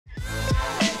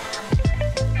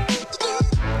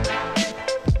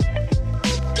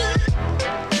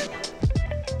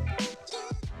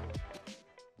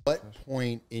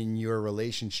point in your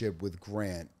relationship with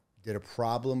Grant did a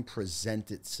problem present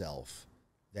itself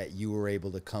that you were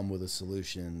able to come with a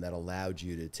solution that allowed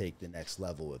you to take the next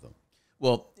level with him?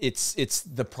 Well, it's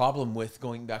the problem with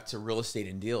going back to real estate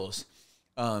and deals.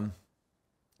 And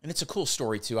it's a cool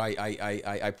story too.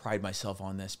 I pride myself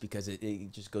on this because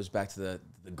it just goes back to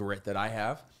the grit that I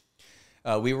have.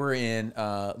 We were in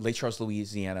Lake Charles,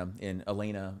 Louisiana, and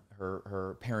Elena,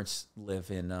 her parents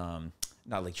live in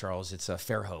not Lake Charles, it's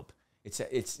Fairhope.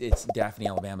 It's Daphne,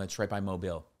 Alabama. It's right by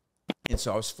Mobile. And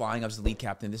so I was flying. I was the lead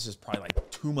captain. This is probably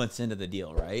like 2 months into the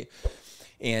deal, right?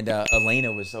 And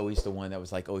Elena was always the one that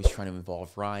was like always trying to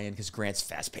involve Ryan because Grant's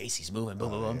fast paced. He's moving, boom,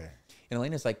 boom, boom. Yeah. And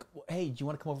Elena's like, hey, do you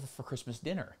want to come over for Christmas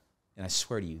dinner? And I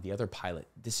swear to you, the other pilot,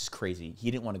 this is crazy.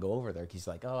 He didn't want to go over there. He's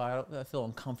like, oh, I feel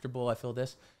uncomfortable. I feel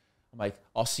this. I'm like,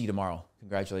 I'll see you tomorrow.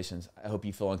 Congratulations. I hope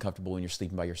you feel uncomfortable when you're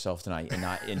sleeping by yourself tonight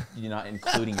and you're not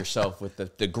including yourself with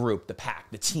the group, the pack,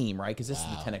 the team, right? Because this is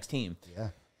the 10X team. Yeah.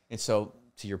 And so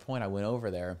to your point, I went over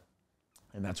there,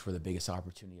 and that's where the biggest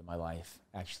opportunity of my life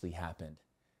actually happened.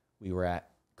 We were at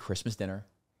Christmas dinner,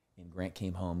 and Grant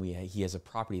came home. He has a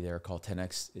property there called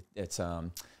 10X.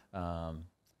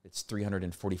 It's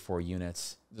 344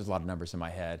 units. There's a lot of numbers in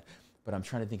my head, but I'm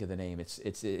trying to think of the name.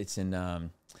 It's in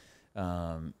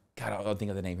God, I'll think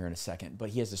of the name here in a second. But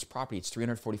he has this property. It's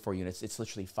 344 units. It's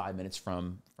literally 5 minutes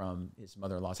from his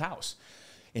mother-in-law's house.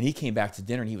 And he came back to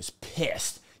dinner, and he was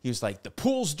pissed. He was like, the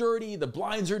pool's dirty, the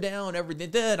blinds are down,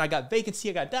 everything. I got vacancy.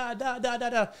 I got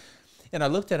da. And I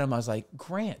looked at him. I was like,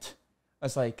 Grant. I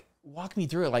was like, walk me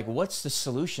through it. Like, what's the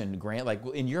solution, Grant? Like,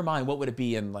 in your mind, what would it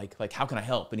be? And like, how can I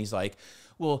help? And he's like,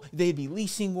 well, they'd be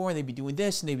leasing more, and they'd be doing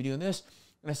this, and they'd be doing this.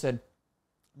 And I said,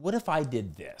 what if I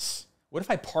did this? What if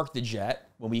I parked the jet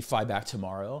when we fly back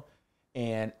tomorrow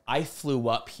and I flew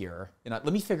up here and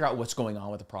let me figure out what's going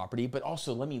on with the property, but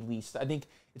also let me lease. I think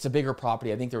it's a bigger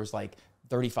property. I think there was like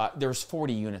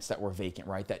 40 units that were vacant,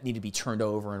 right? That need to be turned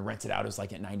over and rented out as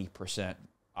like at 90%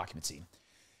 occupancy.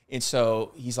 And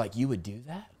so he's like, you would do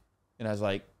that? And I was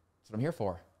like, that's what I'm here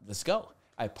for. Let's go.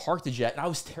 I parked the jet and I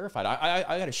was terrified.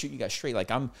 I got to shoot you guys straight. Like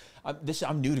I'm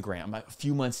new to Grant. I'm like a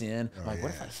few months in. I'm like,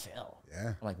 what if I fail? Yeah.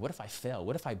 I'm like, what if I fail?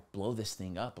 What if I blow this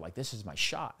thing up? Like, this is my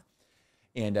shot.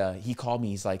 And he called me.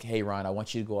 He's like, hey, Ron, I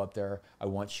want you to go up there. I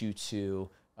want you to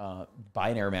buy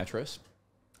an air mattress.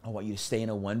 I want you to stay in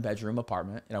a 1-bedroom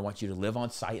apartment. And I want you to live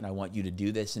on site. And I want you to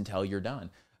do this until you're done.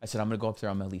 I said, I'm going to go up there.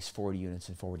 I'm at least 40 units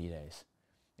in 40 days.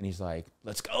 And he's like,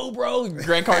 let's go, bro.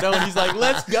 Grant Cardone, he's like,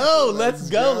 let's go. Let's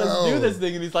do this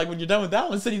thing. And he's like, when you're done with that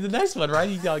one, send you the next one, right?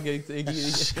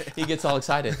 He gets all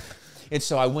excited. And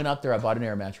so I went up there. I bought an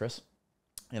air mattress.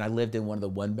 And I lived in one of the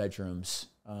 1-bedrooms,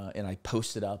 and I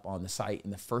posted up on the site.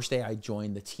 And the first day I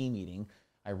joined the team meeting,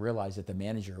 I realized that the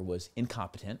manager was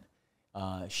incompetent.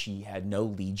 She had no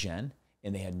lead gen,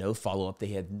 and they had no follow-up. They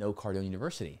had no Cardone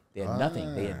University. They had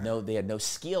nothing. They had no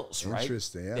skills, right?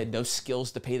 Interesting, yeah. They had no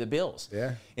skills to pay the bills.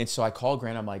 Yeah. And so I called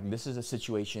Grant. I'm like, this is a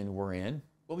situation we're in.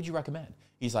 What would you recommend?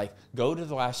 He's like, go to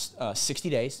the last 60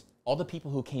 days. All the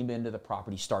people who came into the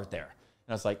property, start there. And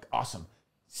I was like, awesome.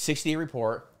 60-day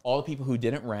report, all the people who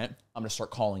didn't rent, I'm going to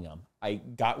start calling them. I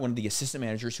got one of the assistant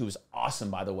managers, who was awesome,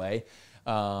 by the way,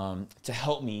 to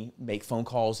help me make phone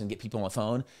calls and get people on the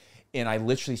phone. And I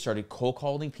literally started cold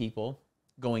calling people,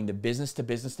 going to business to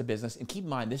business to business. And keep in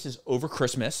mind, this is over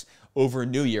Christmas, over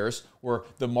New Year's, where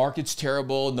the market's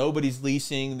terrible, nobody's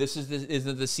leasing,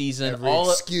 isn't the season. Every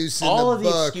excuse in the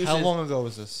book. Excuses. How long ago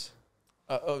was this?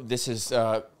 This is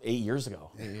 8 years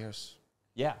ago. 8 years.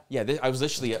 Yeah. I was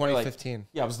literally 2015.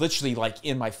 I was literally like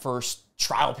in my first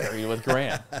trial period with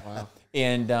Grant. Wow.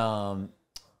 And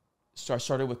so I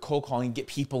started with cold calling, get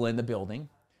people in the building.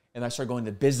 And I started going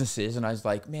to businesses, and I was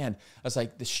like,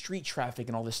 the street traffic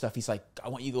and all this stuff. He's like, I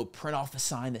want you to go print off a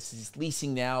sign that says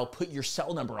leasing now, put your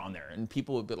cell number on there. And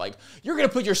people would be like, you're going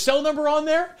to put your cell number on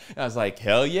there? And I was like,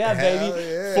 hell yeah,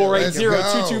 baby.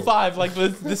 480-225, like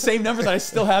the same number that I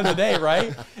still have today,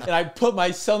 right? And I put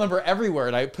my cell number everywhere,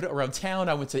 and I put it around town.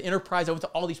 I went to Enterprise. I went to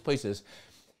all these places.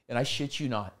 And I shit you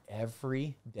not,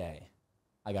 every day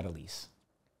I got a lease.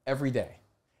 Every day.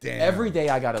 Damn. Every day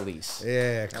I got a lease.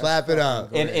 Yeah, clap it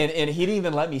up. And he didn't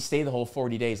even let me stay the whole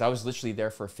 40 days. I was literally there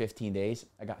for 15 days.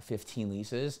 I got 15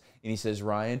 leases. And he says,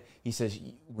 Ryan, he says,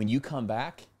 when you come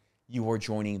back, you are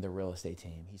joining the real estate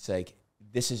team. He's like,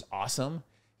 this is awesome.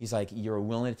 He's like, you're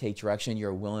willing to take direction.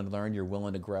 You're willing to learn. You're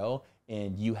willing to grow.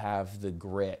 And you have the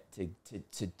grit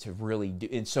to really do.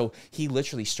 And so he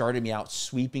literally started me out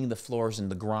sweeping the floors and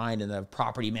the grind and the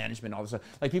property management and all this stuff.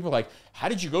 Like, people are like, how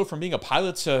did you go from being a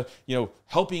pilot to,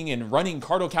 helping and running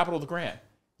Cardone Capital with Grant?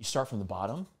 You start from the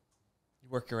bottom. You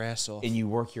work your ass off. And you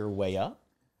work your way up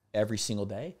every single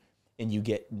day. and you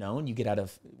get known, you get out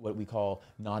of what we call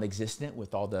non-existent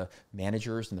with all the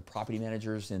managers and the property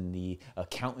managers and the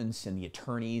accountants and the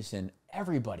attorneys and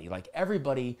everybody, like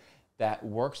everybody that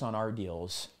works on our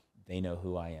deals, they know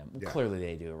who I am. Well, clearly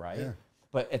they do, right? Yeah.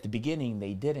 But at the beginning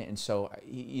they didn't. And so,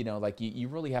 you know, like you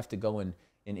really have to go and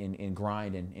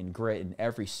grind and grit in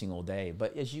every single day.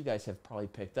 But as you guys have probably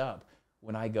picked up,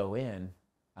 when I go in,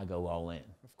 I go all in.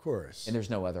 Of course. And there's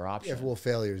no other option. Yeah, well,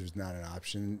 failure was not an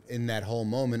option in that whole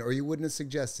moment, or you wouldn't have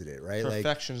suggested it, right?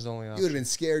 Perfection is the only option. You would have been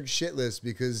scared shitless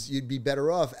because you'd be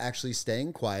better off actually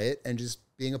staying quiet and just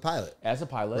being a pilot. As a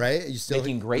pilot, right? You still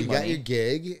making great money. You got your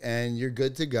gig and you're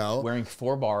good to go. Wearing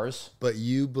 4 bars. But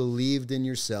you believed in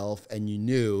yourself and you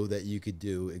knew that you could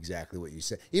do exactly what you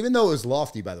said. Even though it was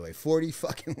lofty, by the way, 40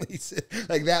 fucking leases.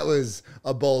 Like that was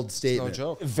a bold statement. No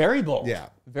joke. Very bold. Yeah.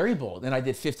 Very bold. And I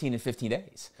did 15 in 15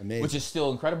 days. Amazing. Which is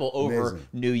still incredible over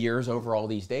New Year's, over all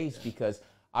these days, because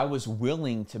I was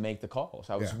willing to make the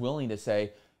calls. I was willing to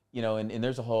say, you know, and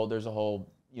there's a whole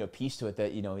you know, piece to it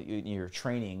that, you know, in your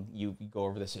training, you go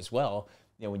over this as well.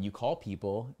 You know, when you call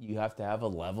people, you have to have a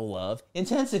level of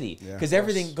intensity because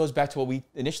everything goes back to what we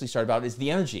initially started about is the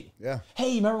energy. Yeah. Hey,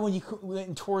 you remember when you went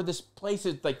and toured this place?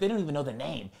 It's like, they don't even know the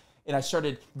name. And I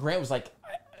started, Grant was like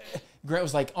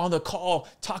on the call,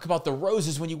 talk about the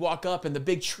roses when you walk up and the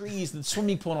big trees and the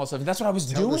swimming pool and all that stuff. And that's what I was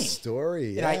doing. The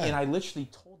story. Yeah. And I literally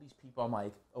told these people, I'm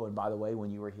like, oh, and by the way,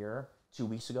 when you were here 2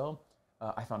 weeks ago,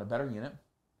 I found a better unit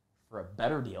for a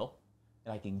better deal,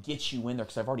 and I can get you in there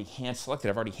because I've already hand-selected.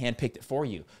 I've already hand-picked it for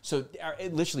you. So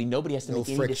literally nobody has to make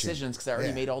any decisions because I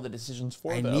already made all the decisions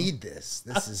for them. I need this.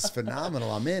 This is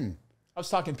phenomenal. I'm in. I was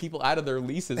talking people out of their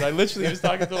leases. I literally was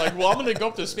talking to like, well, I'm going to go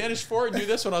up to Spanish Fort and do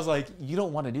this one. I was like, you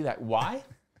don't want to do that. Why?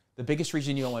 The biggest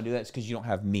reason you don't want to do that is because you don't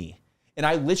have me. And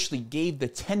I literally gave the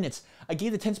tenants,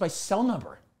 my cell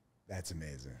number. That's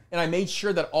amazing. And I made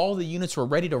sure that all the units were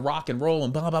ready to rock and roll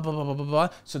and blah, blah, blah, blah, blah, blah, blah,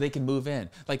 so they can move in.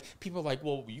 Like, people are like,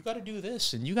 well, you got to do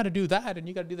this, and you got to do that, and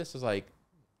you got to do this. I was like,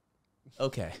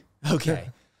 okay. I'm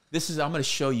going to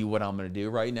show you what I'm going to do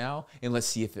right now, and let's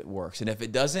see if it works. And if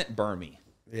it doesn't, burn me.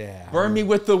 Yeah. Burn me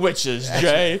with the witches,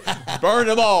 Jay. Burn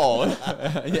them all.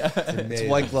 It's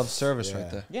white glove service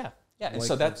right there. Yeah. And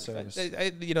so that's,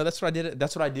 you know, that's what I did.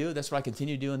 That's what I do. That's what I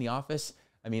continue to do in the office.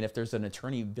 I mean, if there's an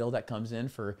attorney bill that comes in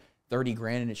for 30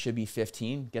 grand and it should be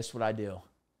 15, guess what I do?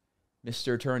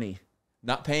 Mr. Attorney,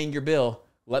 not paying your bill,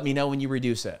 let me know when you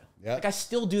reduce it. Yep. Like I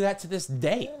still do that to this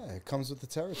day. Yeah, it comes with the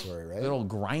territory, right? Little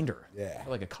grinder. Yeah.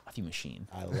 Like a coffee machine.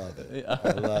 I love it.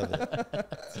 I love it.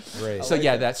 Great. So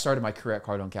yeah, that started my career at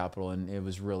Cardone Capital, and it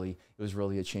was really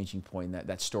a changing point.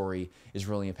 That story is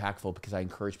really impactful because I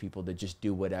encourage people to just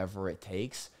do whatever it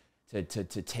takes to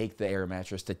take the air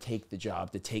mattress, to take the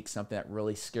job, to take something that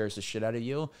really scares the shit out of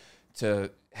you, to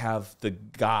have the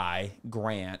guy,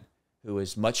 Grant, who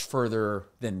is much further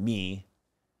than me,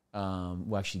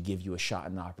 will actually give you a shot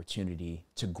and an opportunity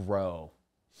to grow.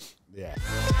 Yeah.